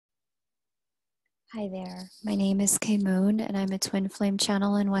Hi there, my name is Kay Moon and I'm a twin flame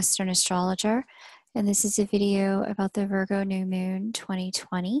channel and Western astrologer. And this is a video about the Virgo New Moon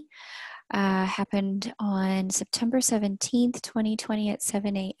 2020. Happened on September 17th, 2020 at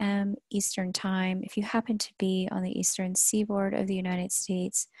 7 a.m. Eastern Time. If you happen to be on the eastern seaboard of the United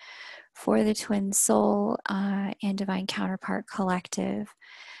States for the Twin Soul and Divine Counterpart Collective.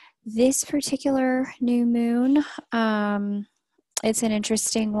 This particular new moon, it's an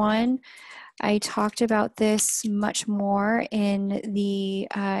interesting one. I talked about this much more in the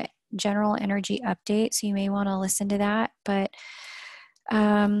general energy update, so you may want to listen to that. But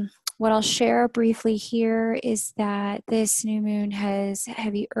what I'll share briefly here is that this new moon has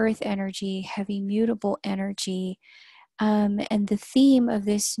heavy earth energy, heavy mutable energy. And the theme of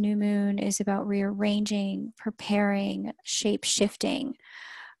this new moon is about rearranging, preparing, shape-shifting,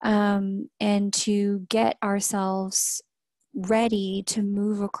 and to get ourselves ready to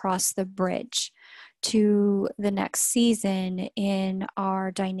move across the bridge to the next season in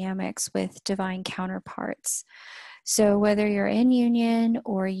our dynamics with divine counterparts. So whether you're in union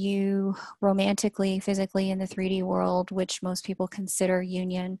or you romantically, physically in the 3D world, which most people consider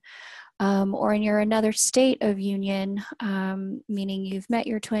union, or you're another state of union, meaning you've met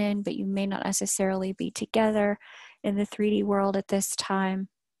your twin, but you may not necessarily be together in the 3D world at this time.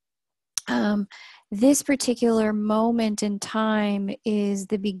 This particular moment in time is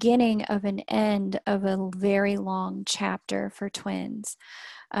the beginning of an end of a very long chapter for twins.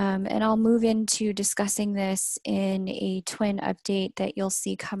 And I'll move into discussing this in a twin update that you'll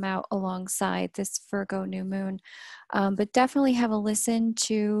see come out alongside this Virgo new moon. But definitely have a listen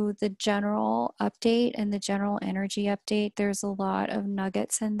to the general update and the general energy update. There's a lot of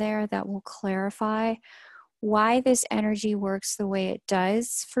nuggets in there that will clarify why this energy works the way it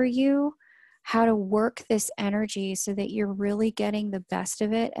does for you, how to work this energy so that you're really getting the best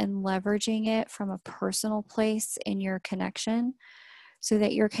of it and leveraging it from a personal place in your connection so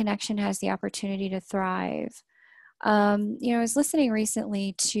that your connection has the opportunity to thrive. I was listening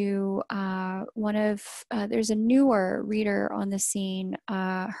recently to there's a newer reader on the scene.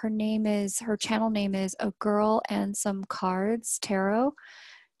 Her channel name is A Girl and Some Cards Tarot.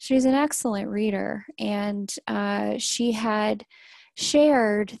 She's an excellent reader, and she had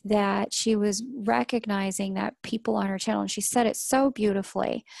shared that she was recognizing that people on her channel, and she said it so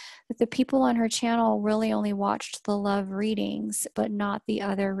beautifully, that the people on her channel really only watched the love readings, but not the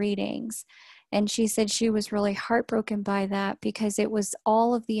other readings. And she said she was really heartbroken by that because it was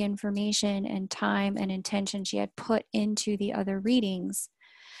all of the information and time and intention she had put into the other readings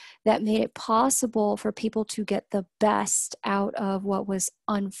that made it possible for people to get the best out of what was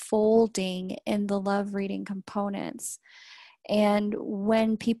unfolding in the love reading components. And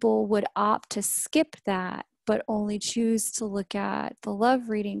when people would opt to skip that, but only choose to look at the love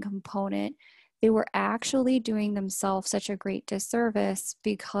reading component, they were actually doing themselves such a great disservice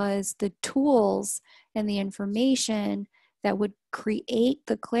because the tools and the information that would create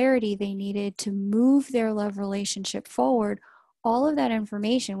the clarity they needed to move their love relationship forward, all of that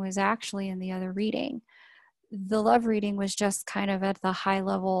information was actually in the other reading. The love reading was just kind of at the high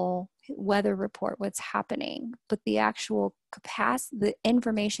level weather report, what's happening, but the actual capacity, the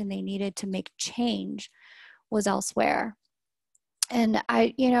information they needed to make change was elsewhere. And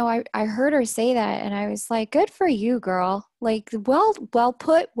I heard her say that and I was like, good for you, girl. Like, well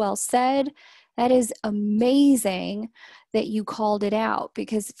put, well said. That is amazing that you called it out,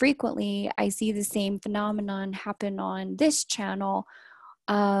 because frequently I see the same phenomenon happen on this channel,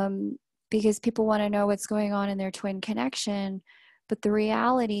 because people want to know what's going on in their twin connection. But the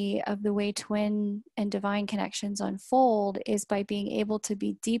reality of the way twin and divine connections unfold is by being able to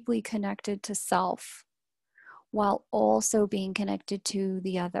be deeply connected to self while also being connected to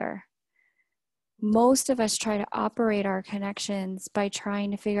the other. Most of us try to operate our connections by trying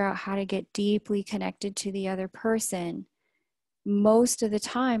to figure out how to get deeply connected to the other person, most of the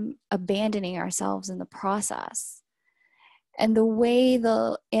time abandoning ourselves in the process. And the way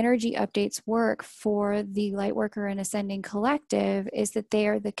the energy updates work for the Lightworker and Ascending Collective is that they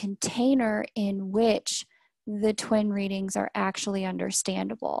are the container in which the twin readings are actually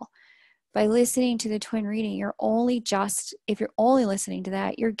understandable. By listening to the twin reading, if you're only listening to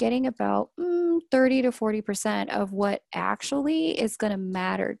that, you're getting about 30 to 40% of what actually is going to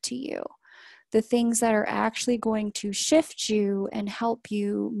matter to you. The things that are actually going to shift you and help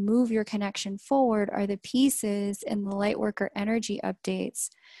you move your connection forward are the pieces in the Lightworker energy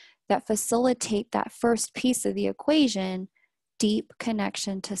updates that facilitate that first piece of the equation, deep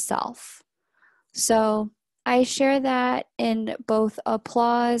connection to self. So I share that in both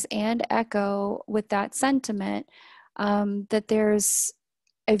applause and echo with that sentiment, that there's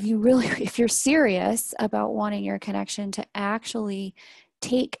if you're serious about wanting your connection to actually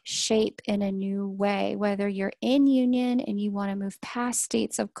take shape in a new way, whether you're in union and you want to move past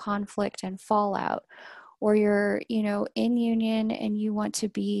states of conflict and fallout, or you're, in union and you want to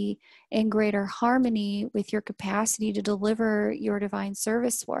be in greater harmony with your capacity to deliver your divine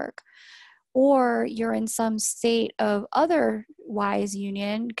service work, or you're in some state of otherwise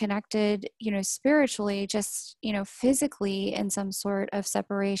union, connected, spiritually, just, physically in some sort of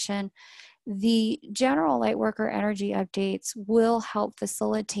separation, the general light worker energy updates will help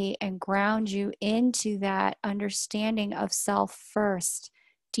facilitate and ground you into that understanding of self first,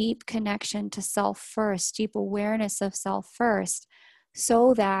 deep connection to self first, deep awareness of self first,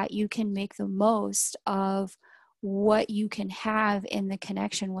 so that you can make the most of what you can have in the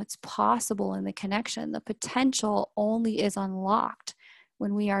connection, what's possible in the connection. The potential only is unlocked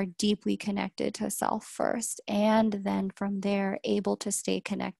when we are deeply connected to self first, and then from there able to stay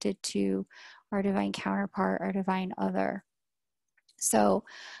connected to our divine counterpart, our divine other. So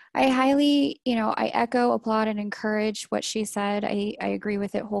I highly, I echo, applaud, and encourage what she said. I agree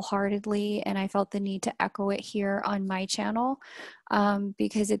with it wholeheartedly, and I felt the need to echo it here on my channel,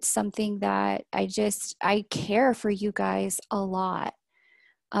 because it's something that I care for you guys a lot.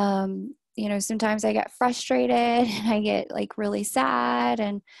 Sometimes I get frustrated and I get like really sad,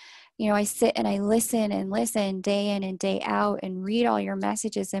 and I sit and I listen day in and day out and read all your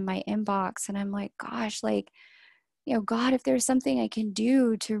messages in my inbox, and I'm like, gosh, like, God, if there's something I can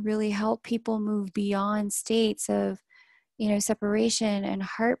do to really help people move beyond states of, separation and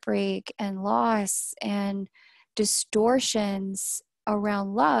heartbreak and loss and distortions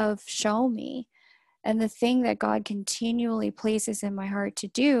around love, show me. And the thing that God continually places in my heart to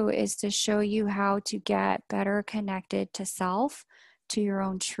do is to show you how to get better connected to self, to your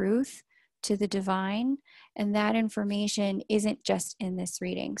own truth, to the divine. And that information isn't just in this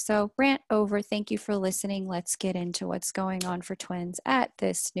reading. So rant over. Thank you for listening. Let's get into what's going on for twins at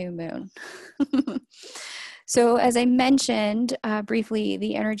this new moon. So as I mentioned briefly,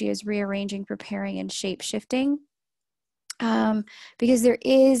 the energy is rearranging, preparing, and shape-shifting. Because there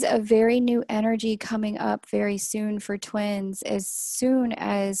is a very new energy coming up very soon for twins, as soon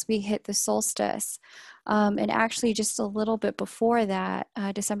as we hit the solstice. And actually just a little bit before that,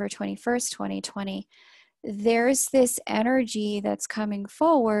 December 21st, 2020, there's this energy that's coming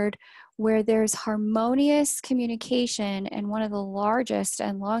forward where there's harmonious communication, and one of the largest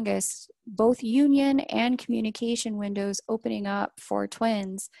and longest both union and communication windows opening up for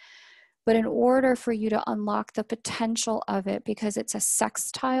twins. But in order for you to unlock the potential of it, because it's a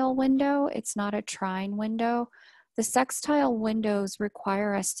sextile window, it's not a trine window, the sextile windows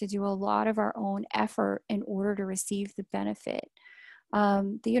require us to do a lot of our own effort in order to receive the benefit.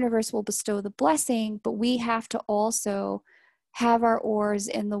 The universe will bestow the blessing, but we have to also have our oars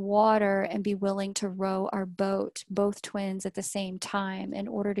in the water and be willing to row our boat, both twins at the same time, in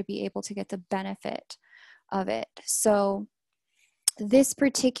order to be able to get the benefit of it. So this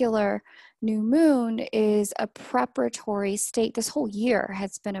particular new moon is a preparatory state. This whole year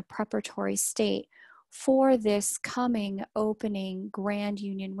has been a preparatory state for this coming opening grand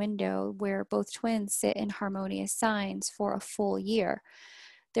union window where both twins sit in harmonious signs for a full year.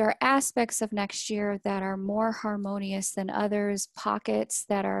 There are aspects of next year that are more harmonious than others, pockets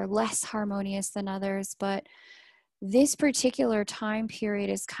that are less harmonious than others, but this particular time period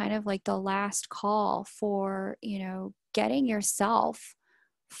is kind of like the last call for, getting yourself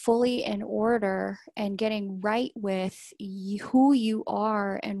fully in order and getting right with who you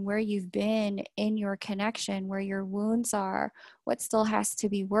are and where you've been in your connection, where your wounds are, what still has to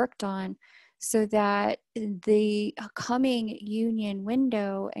be worked on, so that the coming union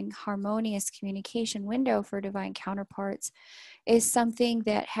window and harmonious communication window for divine counterparts is something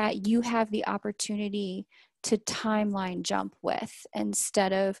that you have the opportunity to timeline jump with.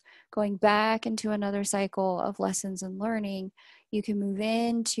 Instead of going back into another cycle of lessons and learning, you can move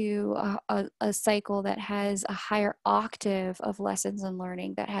into a cycle that has a higher octave of lessons and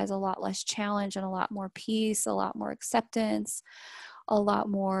learning, that has a lot less challenge and a lot more peace, a lot more acceptance, a lot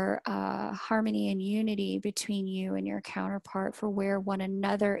more harmony and unity between you and your counterpart for where one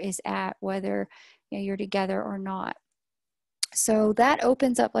another is at, whether you're together or not. So that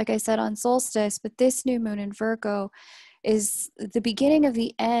opens up, like I said, on solstice, but this new moon in Virgo is the beginning of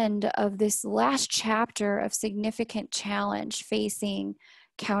the end of this last chapter of significant challenge facing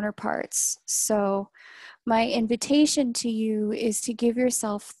counterparts. So my invitation to you is to give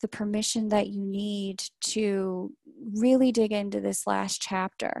yourself the permission that you need to really dig into this last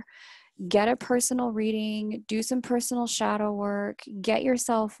chapter. get a personal reading, do some personal shadow work, get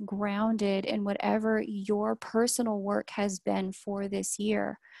yourself grounded in whatever your personal work has been for this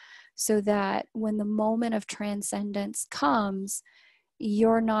year, so that when the moment of transcendence comes,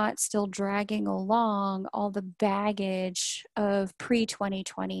 you're not still dragging along all the baggage of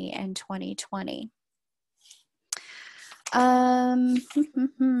pre-2020 and 2020.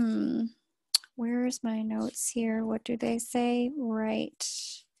 Where's my notes here? What do they say? Right.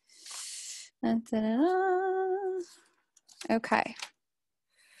 Okay.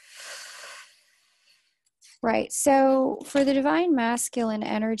 Right. So for the divine masculine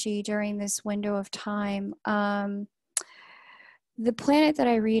energy during this window of time, the planet that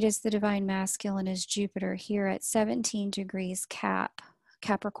I read as the divine masculine is Jupiter here at 17 degrees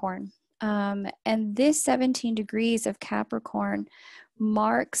Capricorn. And this 17 degrees of Capricorn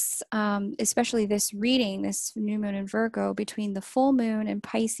marks, especially this reading, this new moon in Virgo, between the full moon in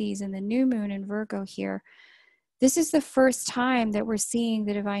Pisces and the new moon in Virgo here. This is the first time that we're seeing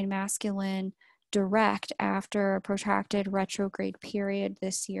the divine masculine direct after a protracted retrograde period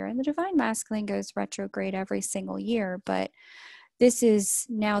this year. And the divine masculine goes retrograde every single year, but this is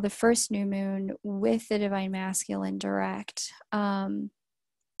now the first new moon with the divine masculine direct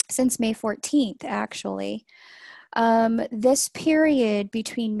since May 14th, actually. This period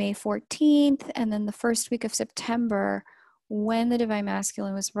between May 14th and then the first week of September, when the divine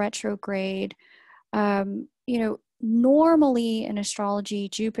masculine was retrograde, normally in astrology,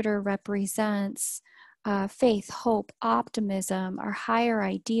 Jupiter represents faith, hope, optimism, our higher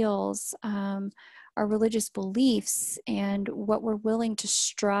ideals, our religious beliefs, and what we're willing to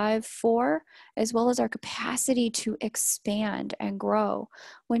strive for, as well as our capacity to expand and grow.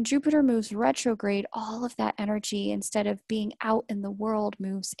 When Jupiter moves retrograde, all of that energy, instead of being out in the world,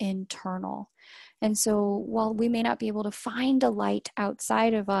 moves internal. And so while we may not be able to find a light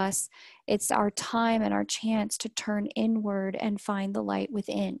outside of us, it's our time and our chance to turn inward and find the light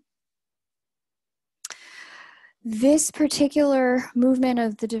within. This particular movement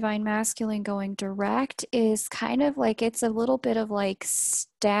of the divine masculine going direct is kind of like, it's a little bit of like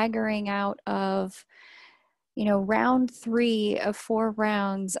staggering out of, round 3 of 4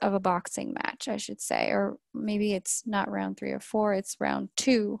 rounds of a boxing match, I should say. Or maybe it's not round 3 or 4, it's round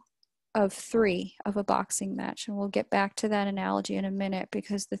 2 of 3 of a boxing match. And we'll get back to that analogy in a minute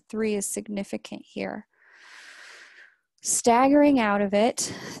because the 3 is significant here. Staggering out of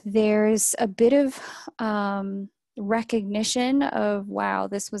it, there's a bit of recognition of, wow,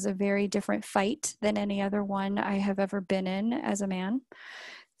 this was a very different fight than any other one I have ever been in as a man.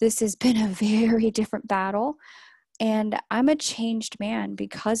 This has been a very different battle, and I'm a changed man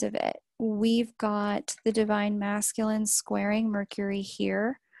because of it. We've got the divine masculine squaring Mercury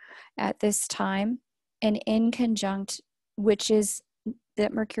here at this time, and in conjunct, which is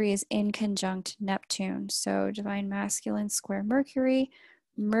that Mercury is in conjunct Neptune. So divine masculine square Mercury,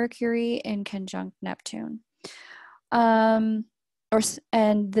 Mercury in conjunct Neptune. And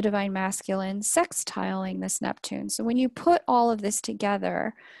the divine masculine sextiling this Neptune. So when you put all of this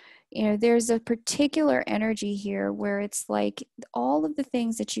together, there's a particular energy here where it's like all of the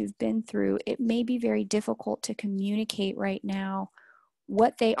things that you've been through, it may be very difficult to communicate right now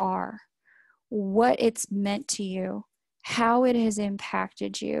what they are, what it's meant to you, how it has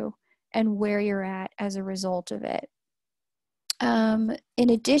impacted you, and where you're at as a result of it. In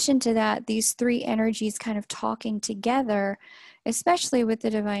addition to that, these 3 energies kind of talking together, especially with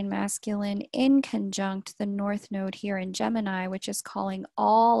the divine masculine in conjunct the North Node here in Gemini, which is calling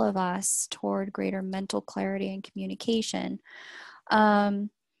all of us toward greater mental clarity and communication.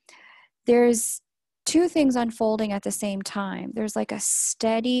 There's 2 things unfolding at the same time. There's like a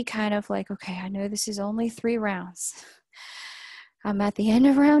steady kind of like, okay, I know this is only 3 rounds. I'm at the end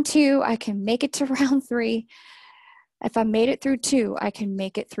of round 2. I can make it to round 3. If I made it through 2, I can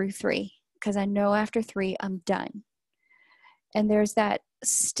make it through 3 because I know after 3, I'm done. And there's that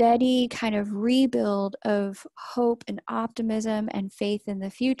steady kind of rebuild of hope and optimism and faith in the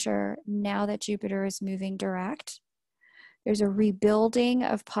future now that Jupiter is moving direct. There's a rebuilding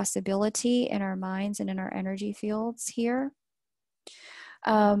of possibility in our minds and in our energy fields here.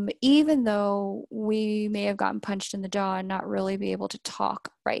 Even though we may have gotten punched in the jaw and not really be able to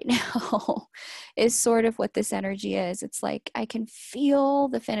talk right now, is sort of what this energy is. It's like I can feel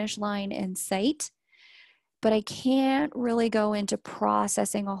the finish line in sight, but I can't really go into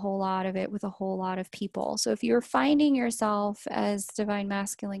processing a whole lot of it with a whole lot of people. So if you're finding yourself as divine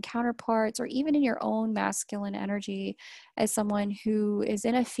masculine counterparts, or even in your own masculine energy as someone who is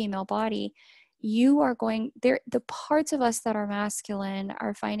in a female body, you are going there. The parts of us that are masculine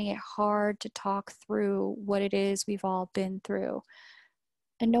are finding it hard to talk through what it is we've all been through.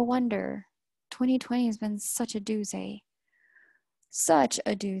 And no wonder 2020 has been such a doozy. Such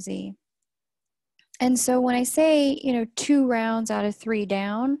a doozy. And so when I say, 2 rounds out of 3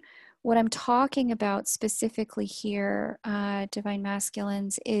 down, what I'm talking about specifically here, Divine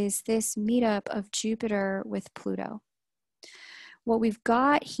Masculines, is this meetup of Jupiter with Pluto. What we've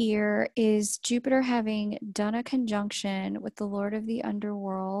got here is Jupiter having done a conjunction with the Lord of the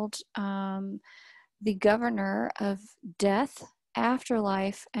Underworld, the governor of death,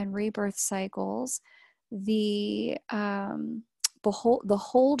 afterlife, and rebirth cycles, the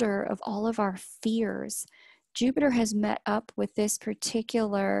holder of all of our fears. Jupiter has met up with this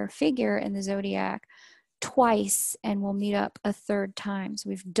particular figure in the zodiac twice and will meet up a third time. So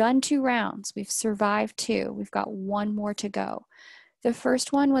we've done 2 rounds. We've survived 2. We've got 1 more to go. The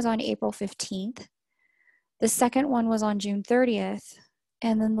first one was on April 15th. The second one was on June 30th.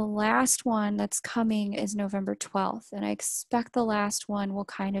 And then the last one that's coming is November 12th. And I expect the last one will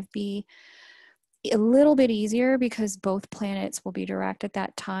kind of be a little bit easier because both planets will be direct at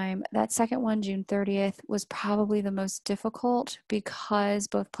that time. That second one, June 30th, was probably the most difficult because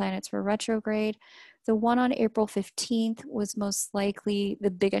both planets were retrograde. The one on April 15th was most likely the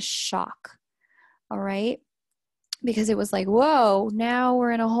biggest shock. All right. Because it was like, whoa, now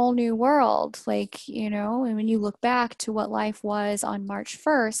we're in a whole new world. Like, and when you look back to what life was on March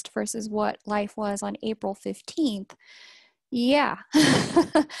 1st versus what life was on April 15th, yeah,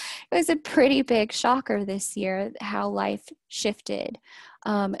 it was a pretty big shocker this year how life shifted.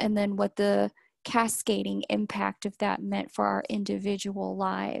 And then what the cascading impact of that meant for our individual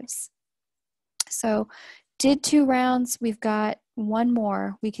lives. So did 2 rounds. We've got 1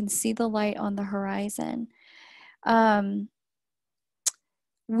 more. We can see the light on the horizon.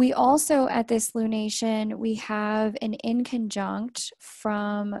 We also, at this lunation, we have an inconjunct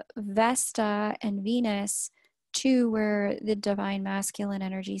from Vesta and Venus to where the divine masculine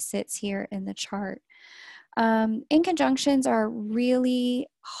energy sits here in the chart. Inconjunctions are really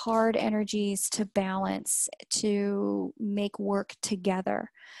hard energies to balance, to make work together.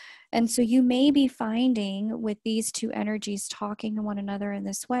 And so you may be finding with these 2 energies talking to one another in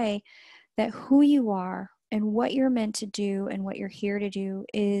this way that who you are and what you're meant to do and what you're here to do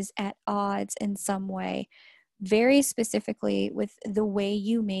is at odds in some way, very specifically with the way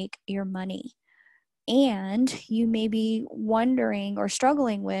you make your money. And you may be wondering or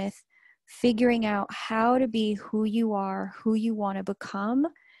struggling with figuring out how to be who you are, who you want to become,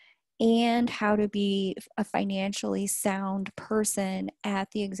 and how to be a financially sound person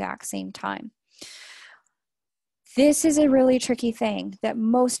at the exact same time. This is a really tricky thing that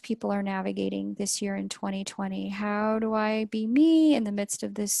most people are navigating this year in 2020. How do I be me in the midst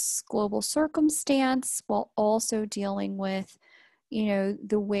of this global circumstance while also dealing with,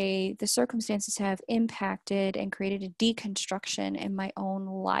 the way the circumstances have impacted and created a deconstruction in my own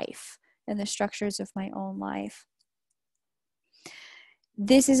life and the structures of my own life?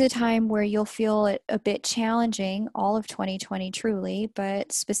 This is a time where you'll feel it a bit challenging, all of 2020 truly,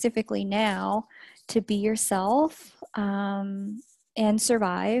 but specifically now, to be yourself and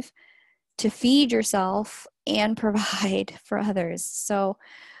survive, to feed yourself and provide for others. So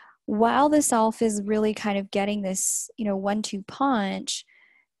while the self is really kind of getting this, 1-2 punch,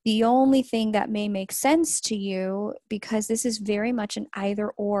 the only thing that may make sense to you, because this is very much an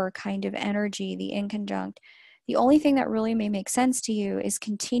either or kind of energy, the inconjunct, the only thing that really may make sense to you is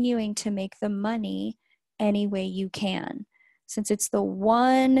continuing to make the money any way you can. Since it's the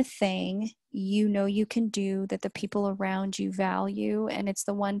one thing you can do that the people around you value, and it's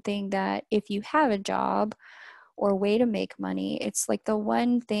the one thing that if you have a job or way to make money, it's like the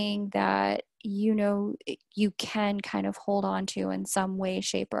one thing that you can kind of hold on to in some way,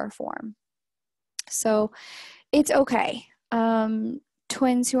 shape, or form. So it's okay.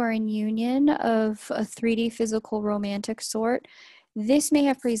 Twins who are in union of a 3D physical romantic sort, this may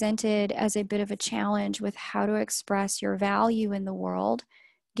have presented as a bit of a challenge with how to express your value in the world,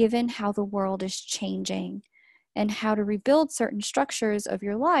 given how the world is changing, and how to rebuild certain structures of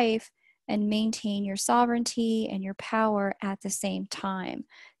your life and maintain your sovereignty and your power at the same time.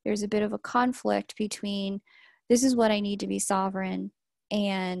 There's a bit of a conflict between this is what I need to be sovereign,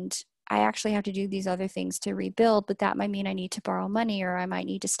 and I actually have to do these other things to rebuild, but that might mean I need to borrow money, or I might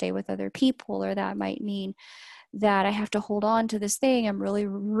need to stay with other people, or that might mean that I have to hold on to this thing I'm really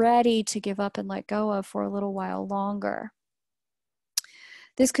ready to give up and let go of for a little while longer.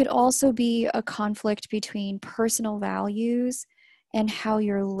 This could also be a conflict between personal values and how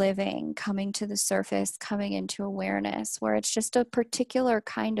you're living coming to the surface, coming into awareness, where it's just a particular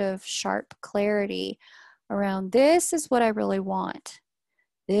kind of sharp clarity around this is what I really want.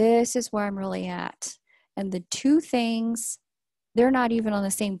 This is where I'm really at. And the 2 things They're not even on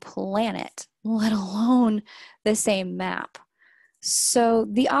the same planet, let alone the same map. So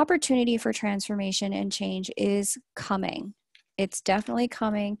the opportunity for transformation and change is coming. It's definitely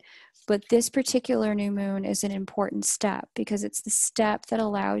coming, but this particular new moon is an important step because it's the step that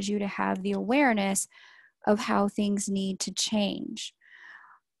allows you to have the awareness of how things need to change.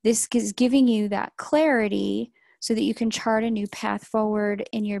 This is giving you that clarity so that you can chart a new path forward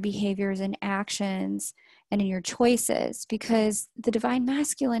in your behaviors and actions and in your choices, because the divine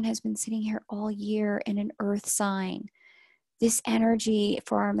masculine has been sitting here all year in an earth sign. This energy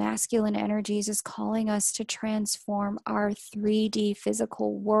for our masculine energies is calling us to transform our 3D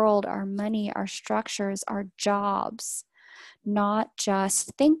physical world, our money, our structures, our jobs. Not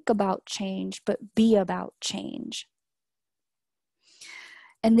just think about change, but be about change.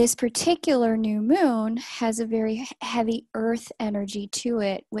 And this particular new moon has a very heavy earth energy to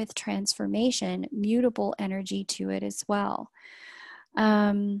it with transformation, mutable energy to it as well.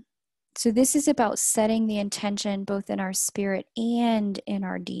 So this is about setting the intention both in our spirit and in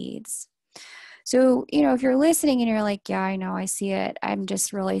our deeds. So, if you're listening and you're like, yeah, I know, I see it, I'm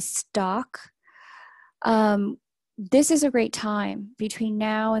just really stuck. This is a great time between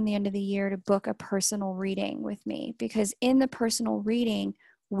now and the end of the year to book a personal reading with me, because in the personal reading,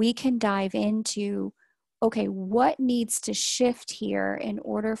 we can dive into, okay, what needs to shift here in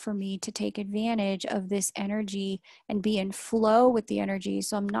order for me to take advantage of this energy and be in flow with the energy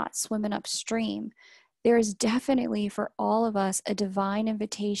so I'm not swimming upstream. There is definitely for all of us a divine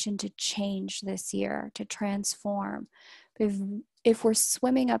invitation to change this year, to transform. If we're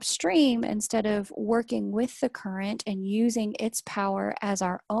swimming upstream instead of working with the current and using its power as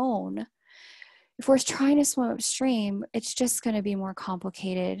our own, if we're trying to swim upstream, it's just going to be more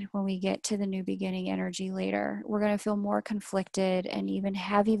complicated when we get to the new beginning energy later. We're going to feel more conflicted and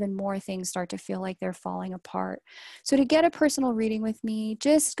have even more things start to feel like they're falling apart. So to get a personal reading with me,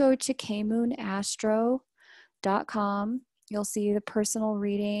 just go to kmoonastro.com. You'll see the personal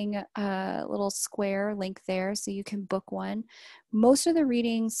reading little square link there so you can book one. Most of the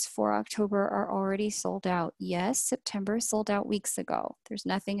readings for October are already sold out. Yes, September sold out weeks ago. There's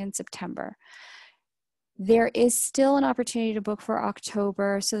nothing in September. There is still an opportunity to book for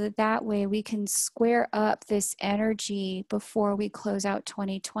October so that way we can square up this energy before we close out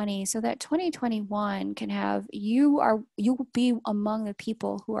 2020, so that 2021 can have you will be among the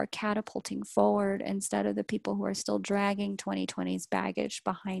people who are catapulting forward instead of the people who are still dragging 2020's baggage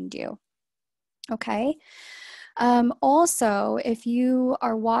behind you. Okay. Also, if you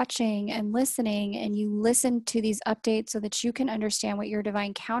are watching and listening and you listen to these updates so that you can understand what your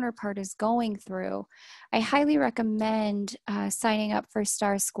divine counterpart is going through, I highly recommend signing up for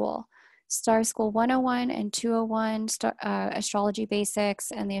Star School. Star School 101 and 201, Astrology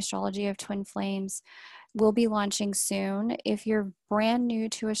Basics and the Astrology of Twin Flames will be launching soon. If you're brand new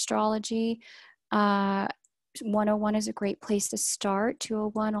to astrology, 101 is a great place to start.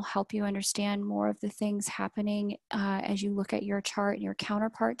 201 will help you understand more of the things happening as you look at your chart and your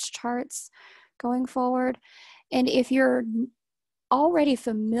counterparts' charts going forward. And if you're already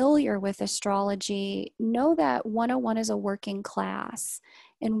familiar with astrology, know that 101 is a working class.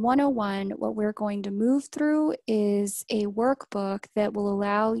 In 101, what we're going to move through is a workbook that will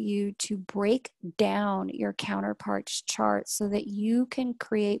allow you to break down your counterpart's chart so that you can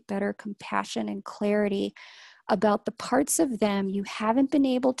create better compassion and clarity about the parts of them you haven't been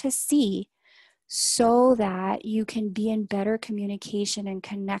able to see, so that you can be in better communication and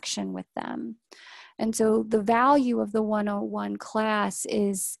connection with them. And so the value of the 101 class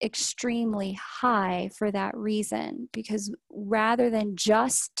is extremely high for that reason, because rather than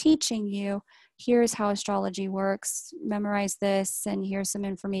just teaching you, here's how astrology works, memorize this, and here's some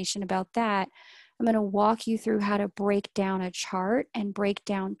information about that, I'm going to walk you through how to break down a chart and break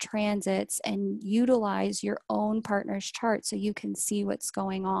down transits and utilize your own partner's chart so you can see what's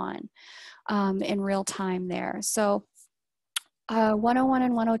going on in real time there. So 101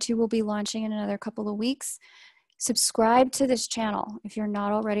 and 102 will be launching in another couple of weeks. Subscribe to this channel. If you're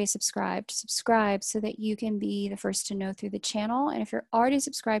not already subscribed, subscribe so that you can be the first to know through the channel. And if you're already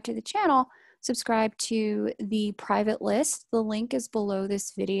subscribed to the channel, subscribe to the private list. The link is below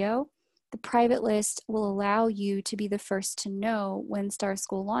this video. The private list will allow you to be the first to know when Star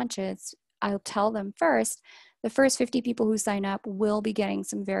School launches. I'll tell them first. The first 50 people who sign up will be getting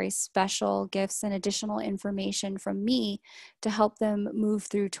some very special gifts and additional information from me to help them move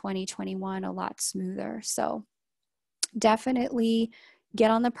through 2021 a lot smoother. So definitely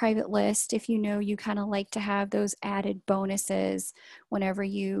get on the private list if you know you kind of like to have those added bonuses whenever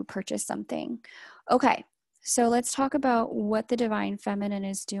you purchase something. Okay, So let's talk about what the Divine Feminine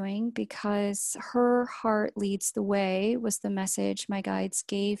is doing, because her heart leads the way was the message my guides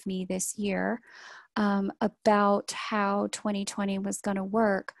gave me this year, about how 2020 was going to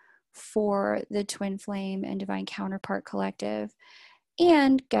work for the Twin Flame and Divine Counterpart Collective.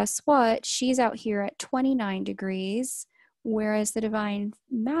 And guess what? She's out here at 29 degrees, whereas the Divine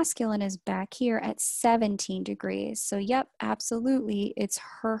Masculine is back here at 17 degrees. So, yep, absolutely. It's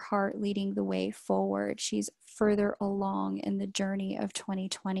her heart leading the way forward. She's further along in the journey of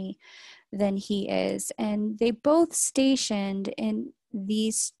 2020 than he is. And they both stationed in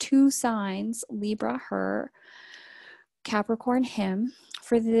these two signs, Libra, her, Capricorn, him,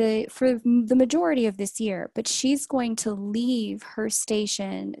 for the majority of this year. But she's going to leave her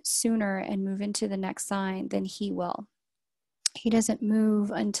station sooner and move into the next sign than he will. He doesn't move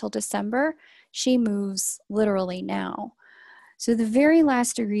until December. She moves literally now. So the very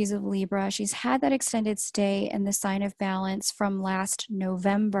last degrees of Libra, she's had that extended stay in the sign of balance from last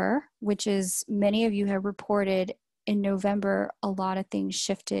November, which is, many of you have reported in November, a lot of things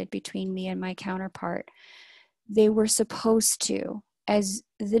shifted between me and my counterpart. They were supposed to. As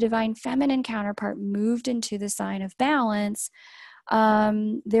the Divine Feminine counterpart moved into the sign of balance,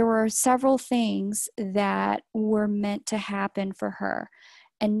 there were several things that were meant to happen for her.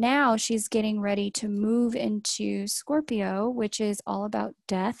 And now she's getting ready to move into Scorpio, which is all about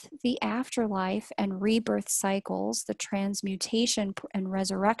death, the afterlife, and rebirth cycles, the transmutation and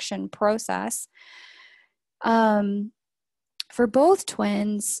resurrection process. For both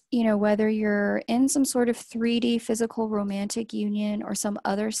twins, you know, whether you're in some sort of 3D physical romantic union or some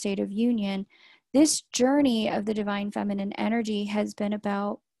other state of union, this journey of the Divine Feminine energy has been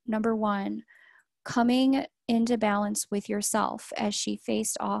about, number one, coming into balance with yourself, as she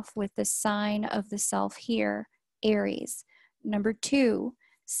faced off with the sign of the self here, Aries. Number two,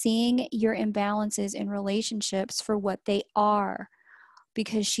 seeing your imbalances in relationships for what they are,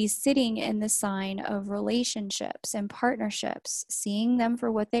 because she's sitting in the sign of relationships and partnerships, seeing them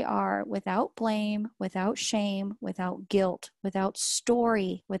for what they are, without blame, without shame, without guilt, without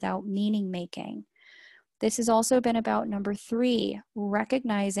story, without meaning making. This has also been about number three,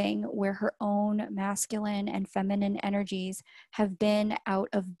 recognizing where her own masculine and feminine energies have been out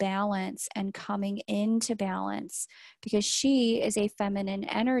of balance and coming into balance, because she is a feminine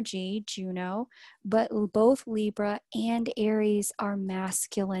energy, Juno, but both Libra and Aries are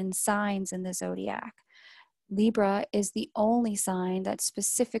masculine signs in the zodiac. Libra is the only sign that's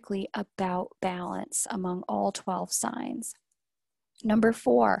specifically about balance among all 12 signs. Number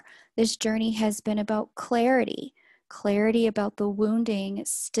four, this journey has been about clarity about the wounding,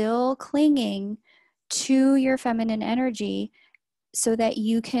 still clinging to your feminine energy so that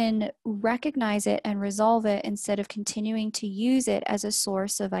you can recognize it and resolve it instead of continuing to use it as a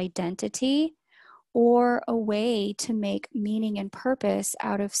source of identity or a way to make meaning and purpose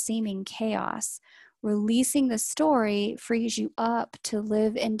out of seeming chaos. Releasing the story frees you up to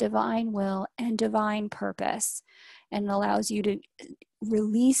live in divine will and divine purpose, and allows you to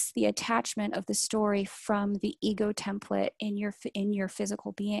release the attachment of the story from the ego template in your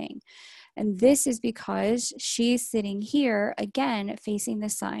physical being. And this is because she's sitting here again facing the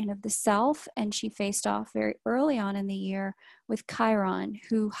sign of the self, and she faced off very early on in the year with Chiron,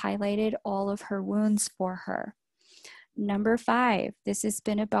 who highlighted all of her wounds for her. Number five, this has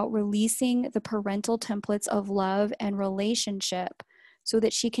been about releasing the parental templates of love and relationship so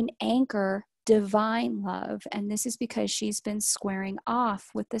that she can anchor divine love. And this is because she's been squaring off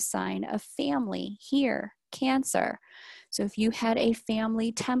with the sign of family here, Cancer. So if you had a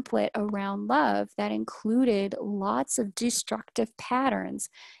family template around love that included lots of destructive patterns,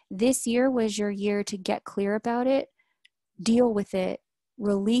 this year was your year to get clear about it, deal with it,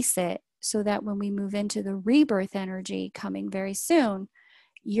 release it, so that when we move into the rebirth energy coming very soon,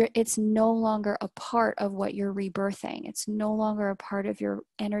 it's no longer a part of what you're rebirthing. It's no longer a part of your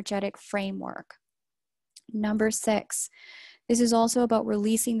energetic framework. Number six, this is also about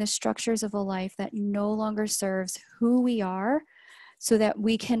releasing the structures of a life that no longer serves who we are, so that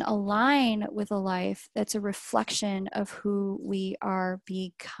we can align with a life that's a reflection of who we are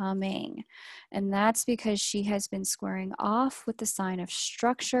becoming. And that's because she has been squaring off with the sign of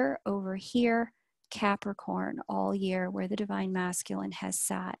structure over here, Capricorn, all year, where the Divine Masculine has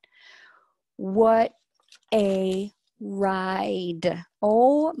sat. What a ride.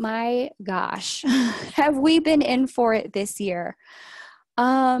 Oh my gosh. Have we been in for it this year?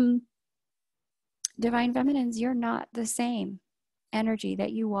 Divine Feminines, you're not the same energy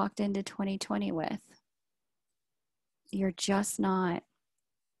that you walked into 2020 with. You're just not.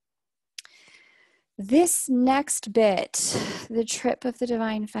 This next bit, the trip of the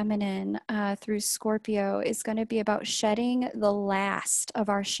divine feminine through Scorpio, is going to be about shedding the last of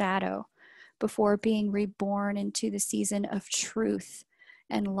our shadow before being reborn into the season of truth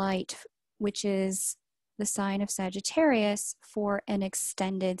and light, which is the sign of Sagittarius, for an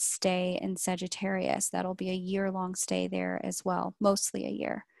extended stay in Sagittarius. That'll be a year-long stay there as well, mostly a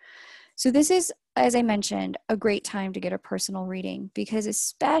year. So this is, as I mentioned, a great time to get a personal reading, because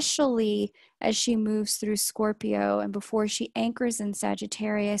especially as she moves through Scorpio and before she anchors in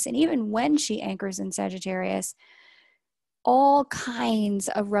Sagittarius, and even when she anchors in Sagittarius, all kinds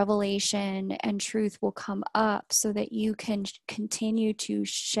of revelation and truth will come up so that you can continue to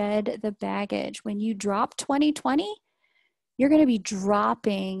shed the baggage. When you drop 2020, you're going to be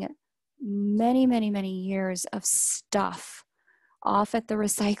dropping many, many, many years of stuff off at the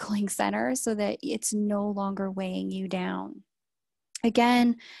recycling center so that it's no longer weighing you down.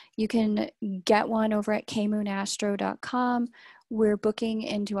 Again, you can get one over at kmoonastro.com. We're booking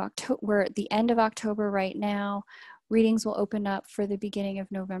into October. We're at the end of October right now. Readings will open up for the beginning of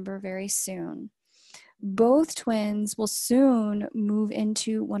November very soon. Both twins will soon move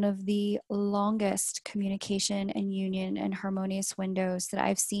into one of the longest communication and union and harmonious windows that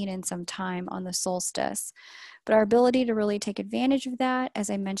I've seen in some time on the solstice. But our ability to really take advantage of that, as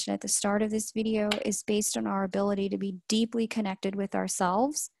I mentioned at the start of this video, is based on our ability to be deeply connected with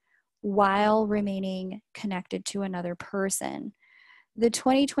ourselves while remaining connected to another person. The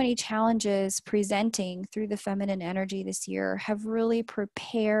 2020 challenges presenting through the feminine energy this year have really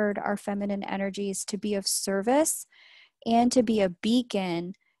prepared our feminine energies to be of service and to be a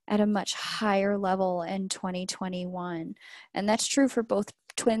beacon at a much higher level in 2021. And that's true for both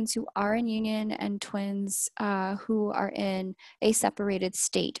twins who are in union and twins who are in a separated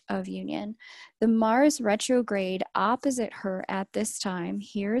state of union. The Mars retrograde opposite her at this time,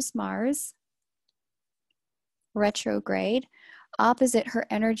 here's Mars retrograde, opposite her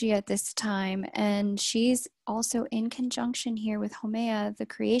energy at this time, and she's also in conjunction here with Haumea, the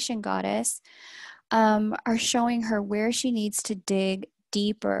creation goddess, are showing her where she needs to dig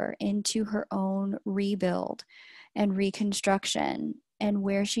deeper into her own rebuild and reconstruction, and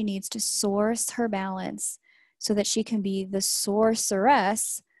where she needs to source her balance so that she can be the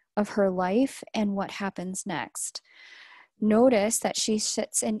sorceress of her life and what happens next. Notice that she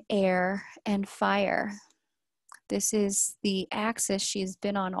sits in air and fire. This is the axis she's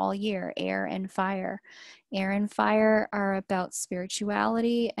been on all year, air and fire. Air and fire are about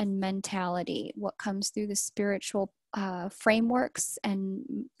spirituality and mentality. What comes through the spiritual frameworks and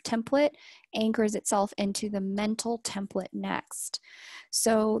template anchors itself into the mental template next.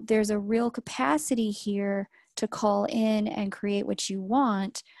 So there's a real capacity here to call in and create what you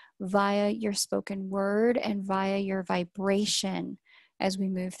want via your spoken word and via your vibration as we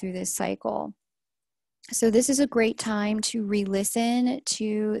move through this cycle. So this is a great time to re-listen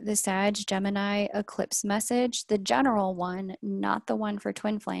to the Sag Gemini eclipse message, the general one, not the one for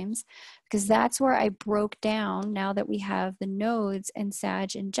twin flames, because that's where I broke down, now that we have the nodes in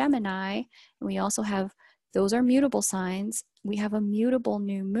Sag and Gemini, and we also have, those are mutable signs, we have a mutable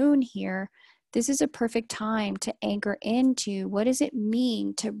new moon here. This is a perfect time to anchor into what does it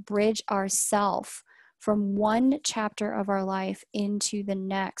mean to bridge ourself from one chapter of our life into the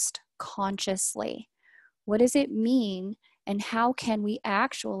next consciously. What does it mean, and how can we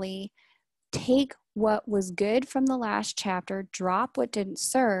actually take what was good from the last chapter, drop what didn't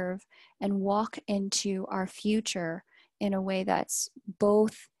serve, and walk into our future in a way that's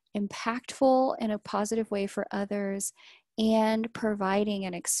both impactful in a positive way for others and providing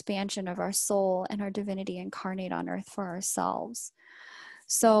an expansion of our soul and our divinity incarnate on earth for ourselves.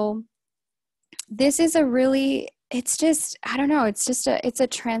 So this is a really, it's just, I don't know, it's a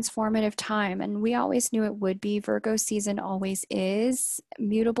transformative time, and we always knew it would be. Virgo season always is.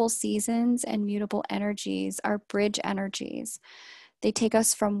 Mutable seasons and mutable energies are bridge energies. They take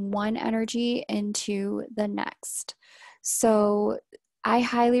us from one energy into the next. So I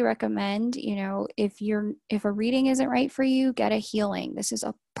highly recommend, if a reading isn't right for you, get a healing. This is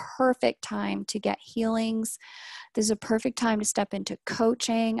a perfect time to get healings. This is a perfect time to step into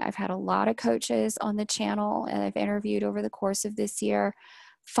coaching. I've had a lot of coaches on the channel and I've interviewed over the course of this year.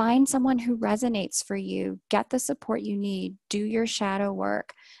 Find someone who resonates for you. Get the support you need. Do your shadow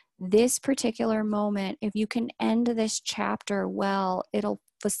work. This particular moment, if you can end this chapter well, it'll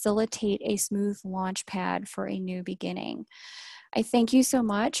facilitate a smooth launch pad for a new beginning. I thank you so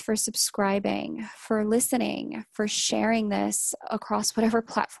much for subscribing, for listening, for sharing this across whatever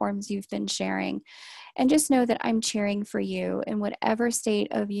platforms you've been sharing. And just know that I'm cheering for you in whatever state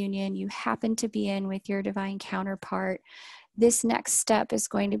of union you happen to be in with your divine counterpart. this next step is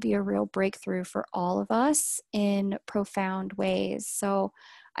going to be a real breakthrough for all of us in profound ways. So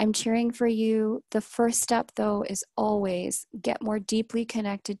I'm cheering for you. The first step, though, is always get more deeply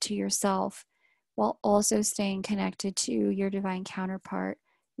connected to yourself while also staying connected to your divine counterpart.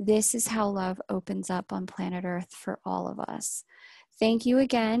 This is how love opens up on planet Earth for all of us. Thank you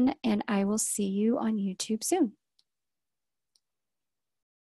again, and I will see you on YouTube soon.